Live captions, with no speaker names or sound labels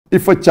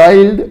If a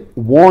child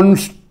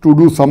wants to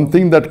do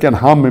something that can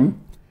harm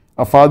him,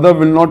 a father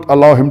will not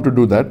allow him to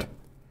do that.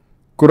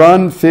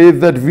 Quran says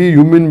that we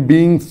human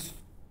beings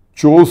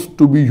chose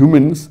to be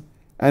humans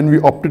and we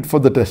opted for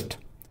the test.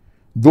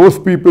 Those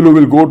people who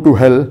will go to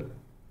hell,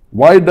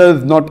 why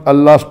does not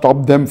Allah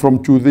stop them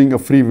from choosing a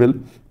free will?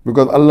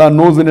 Because Allah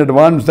knows in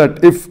advance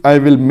that if I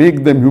will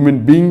make them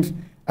human beings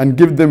and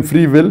give them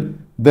free will,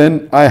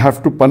 then I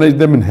have to punish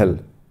them in hell.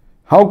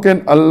 How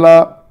can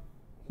Allah,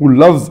 who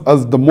loves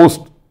us the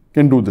most,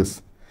 can do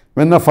this?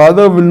 When a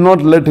father will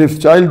not let his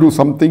child do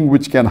something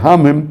which can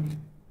harm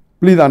him,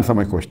 please answer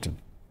my question.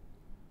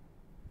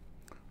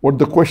 What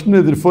the question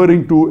is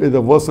referring to is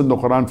a verse in the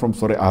Quran from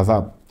Surah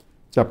Ahzab,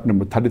 chapter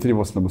number 33,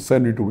 verse number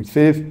 72, which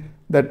says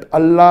that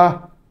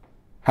Allah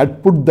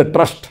had put the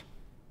trust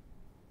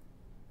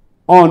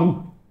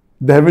on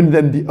the heavens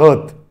and the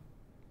earth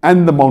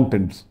and the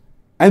mountains,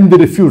 and they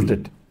refused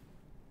it.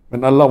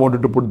 When Allah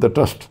wanted to put the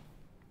trust,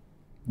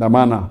 the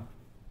amana,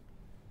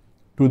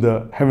 to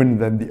the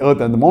heavens and the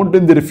earth and the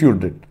mountains, they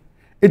refused it.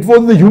 It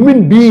was the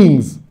human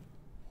beings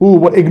who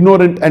were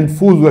ignorant and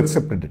fools who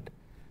accepted it.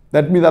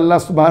 That means Allah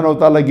subhanahu wa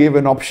ta'ala gave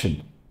an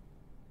option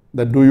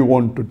that do you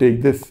want to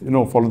take this,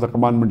 follow the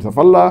commandments of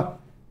Allah,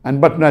 and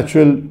but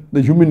natural,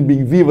 the human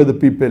beings, we were the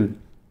people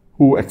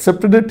who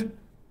accepted it,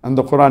 and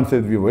the Quran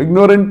says we were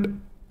ignorant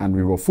and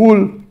we were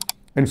fool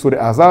in Surah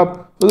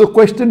Ahzab. So the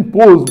question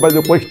posed by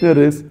the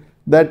questioner is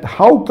that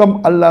how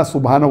come Allah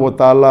subhanahu wa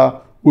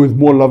ta'ala, who is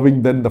more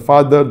loving than the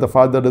father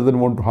doesn't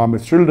want to harm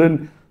his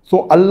children.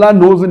 So Allah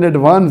knows in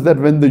advance that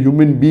when the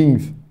human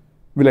beings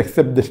will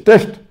accept this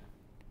test,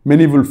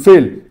 many will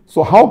fail.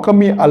 So how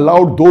come He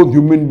allowed those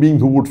human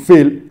beings who would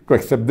fail to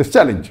accept this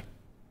challenge?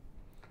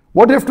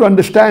 What you have to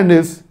understand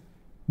is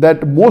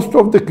that most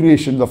of the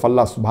creations of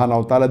Allah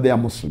subhanahu wa ta'ala, they are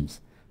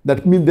Muslims.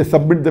 That means they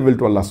submit their will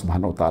to Allah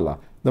subhanahu wa ta'ala.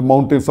 The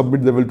mountains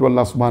submit their will to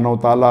Allah subhanahu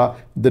wa ta'ala.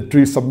 The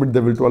trees submit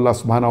their will to Allah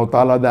subhanahu wa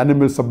ta'ala. The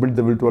animals submit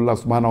their will to Allah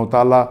subhanahu wa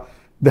ta'ala.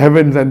 The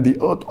heavens and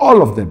the earth,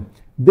 all of them,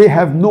 they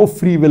have no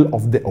free will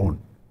of their own.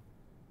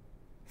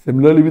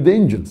 Similarly with the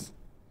angels.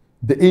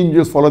 The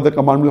angels follow the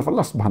commandments of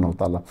Allah subhanahu wa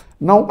ta'ala.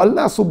 Now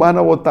Allah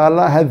subhanahu wa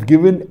ta'ala has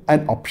given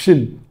an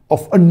option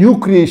of a new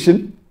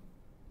creation,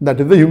 that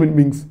is the human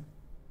beings.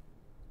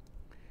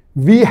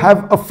 We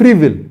have a free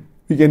will.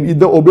 We can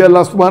either obey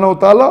Allah subhanahu wa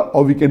ta'ala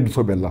or we can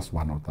disobey Allah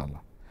subhanahu wa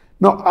ta'ala.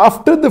 Now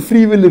after the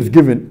free will is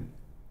given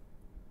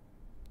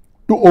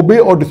to obey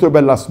or disobey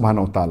Allah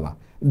subhanahu wa ta'ala,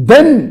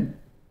 then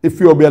if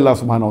we obey Allah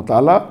subhanahu wa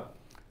ta'ala,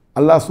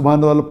 Allah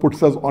subhanahu wa ta'ala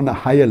puts us on a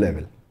higher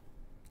level.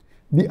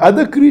 The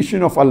other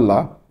creation of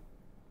Allah,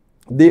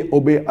 they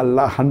obey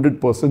Allah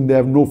 100%, they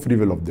have no free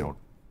will of their own.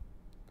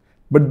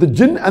 But the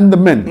jinn and the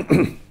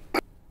men,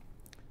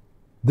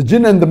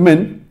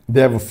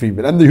 they have a free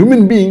will. And the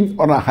human beings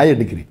on a higher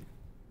degree.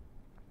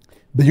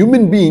 The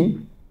human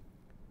being,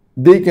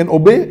 they can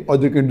obey or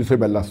they can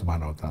disobey Allah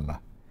subhanahu wa ta'ala.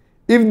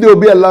 If they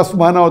obey Allah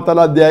subhanahu wa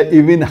ta'ala, they are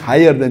even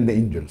higher than the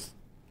angels,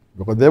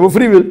 because they have a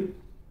free will.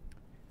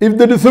 If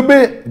they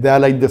disobey, they are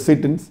like the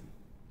Satans.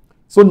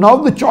 So now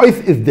the choice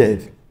is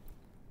theirs.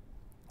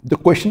 The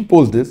question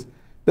posed is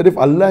that if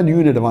Allah knew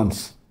in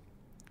advance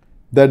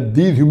that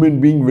these human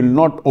beings will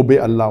not obey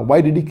Allah, why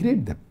did He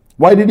create them?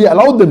 Why did He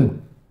allow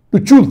them to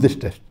choose this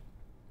test?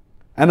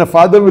 And a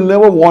father will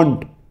never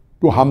want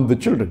to harm the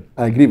children.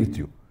 I agree with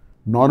you.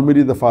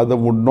 Normally the father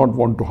would not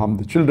want to harm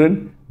the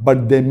children,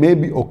 but there may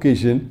be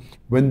occasion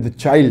when the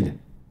child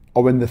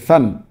or when the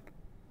son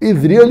is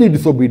really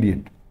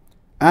disobedient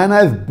and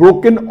has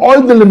broken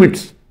all the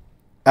limits.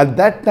 At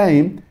that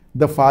time,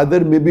 the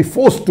father may be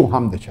forced to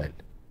harm the child.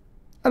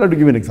 I'll have to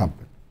give an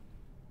example.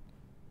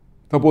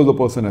 Suppose a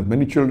person has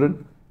many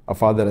children, a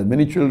father has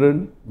many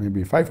children,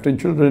 maybe 5, 10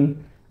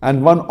 children,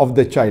 and one of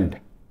the child,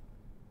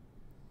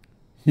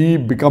 he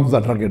becomes a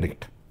drug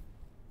addict.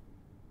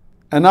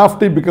 And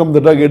after he becomes the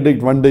drug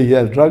addict, one day he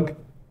has drug,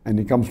 and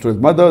he comes to his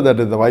mother, that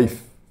is the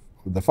wife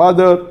of the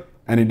father,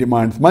 and he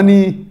demands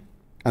money,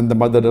 and the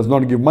mother does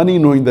not give money,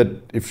 knowing that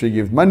if she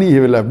gives money, he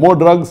will have more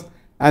drugs,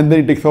 and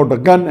then he takes out a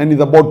gun and is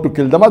about to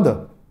kill the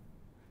mother.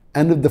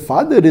 And if the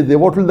father is there,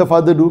 what will the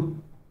father do?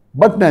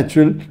 But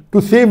natural,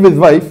 to save his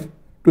wife,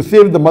 to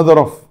save the mother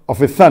of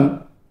his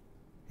son,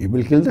 he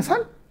will kill the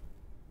son.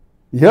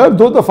 Here,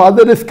 though the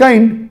father is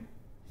kind,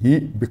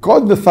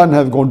 because the son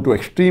has gone to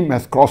extreme,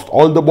 has crossed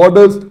all the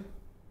borders,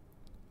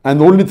 and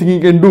the only thing he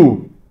can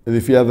do is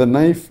if he has a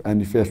knife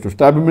and if he has to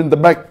stab him in the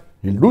back,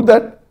 he'll do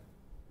that.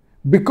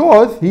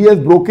 Because he has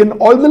broken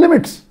all the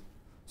limits.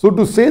 So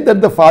to say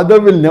that the father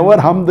will never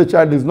harm the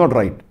child is not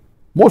right.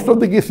 Most of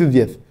the cases,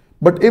 yes.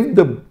 But if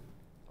the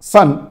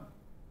son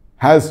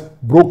has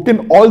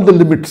broken all the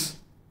limits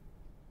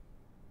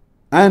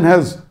and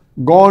has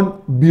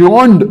gone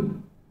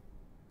beyond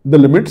the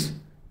limits,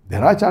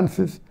 there are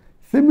chances.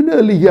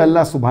 Similarly, here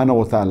Allah subhanahu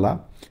wa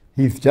ta'ala,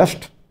 He is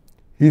just,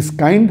 He is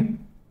kind.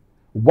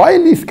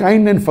 While He is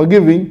kind and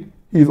forgiving,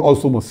 He is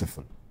also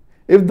merciful.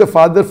 If the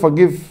father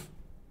forgives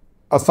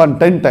a son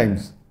 10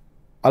 times,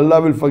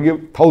 Allah will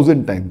forgive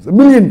 1,000 times,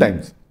 1,000,000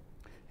 times.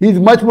 He is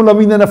much more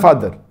loving than a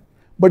father.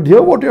 But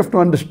here what you have to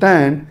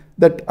understand,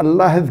 that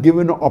Allah has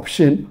given an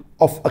option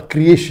of a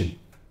creation,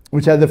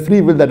 which has a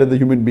free will, that is the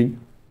human being.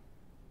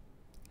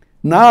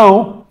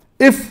 Now,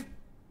 if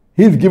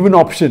He's given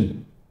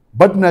option,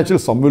 but natural,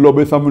 some will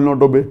obey, some will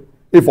not obey.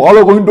 If all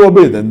are going to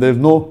obey, then there is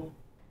no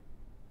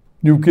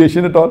new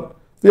creation at all.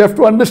 So you have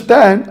to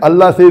understand,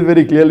 Allah says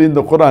very clearly in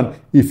the Quran,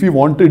 if He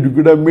wanted, you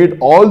could have made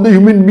all the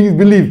human beings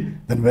believe.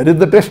 Then where is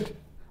the test?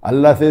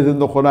 Allah says in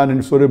the Quran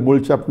in Surah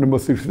Mulk chapter number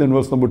 16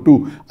 verse number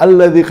 2,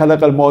 Alladhi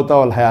khalaqal mawta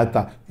wal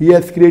hayata. He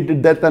has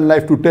created death and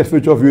life to test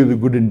which of you is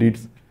good in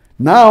deeds.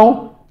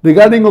 Now,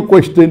 regarding a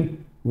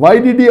question, why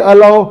did He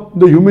allow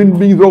the human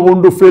beings who are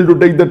going to fail to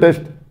take the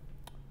test?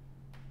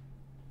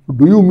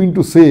 Do you mean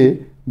to say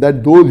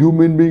that those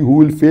human beings who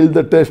will fail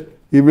the test,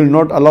 He will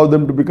not allow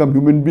them to become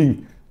human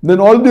beings? Then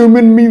all the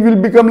human beings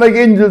will become like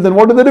angels. Then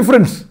what is the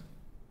difference?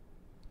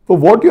 So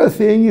what you are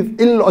saying is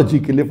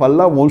illogical. If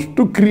Allah wants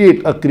to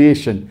create a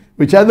creation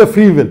which has a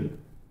free will,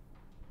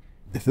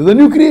 this is a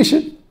new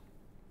creation.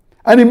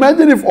 And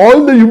imagine if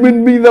all the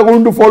human beings are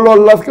going to follow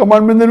Allah's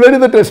commandments, then where is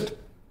the test?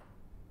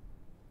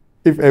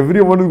 If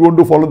everyone is going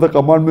to follow the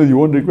commandments, you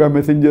won't require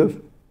messengers.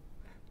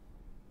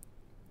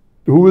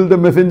 Who will the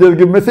messengers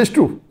give message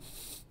to?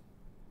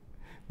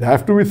 There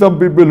have to be some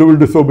people who will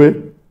disobey.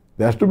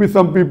 There has to be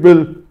some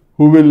people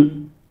who will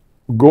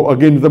go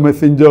against the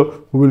messenger,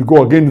 who will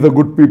go against the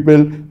good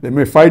people. They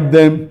may fight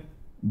them,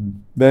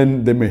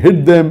 then they may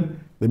hit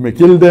them, they may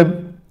kill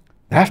them.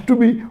 There has to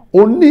be,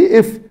 only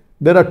if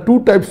there are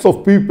two types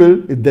of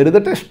people, if there is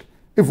a test.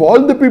 If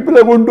all the people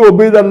are going to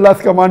obey the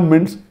Allah's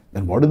commandments,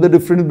 then what is the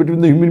difference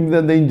between the human being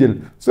and the angel?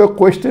 So a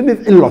question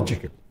is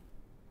illogical.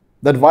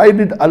 That why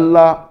did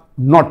Allah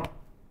not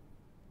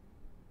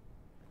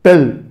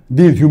tell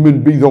these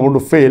human beings who are going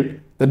to fail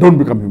that don't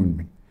become human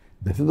beings?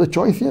 This is the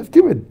choice He has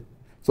given.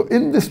 So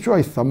in this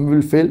choice, some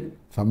will fail,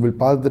 some will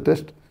pass the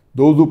test.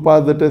 Those who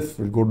pass the test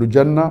will go to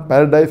Jannah,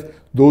 paradise.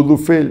 Those who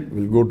fail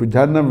will go to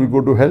Jannah, will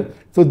go to hell.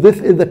 So this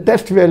is the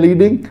test we are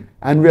leading,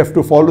 and we have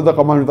to follow the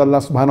commandments of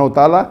Allah subhanahu wa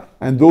ta'ala.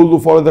 And those who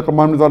follow the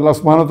commandments of Allah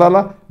subhanahu wa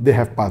ta'ala, they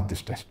have passed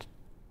this test.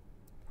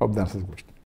 Hope that answers the question.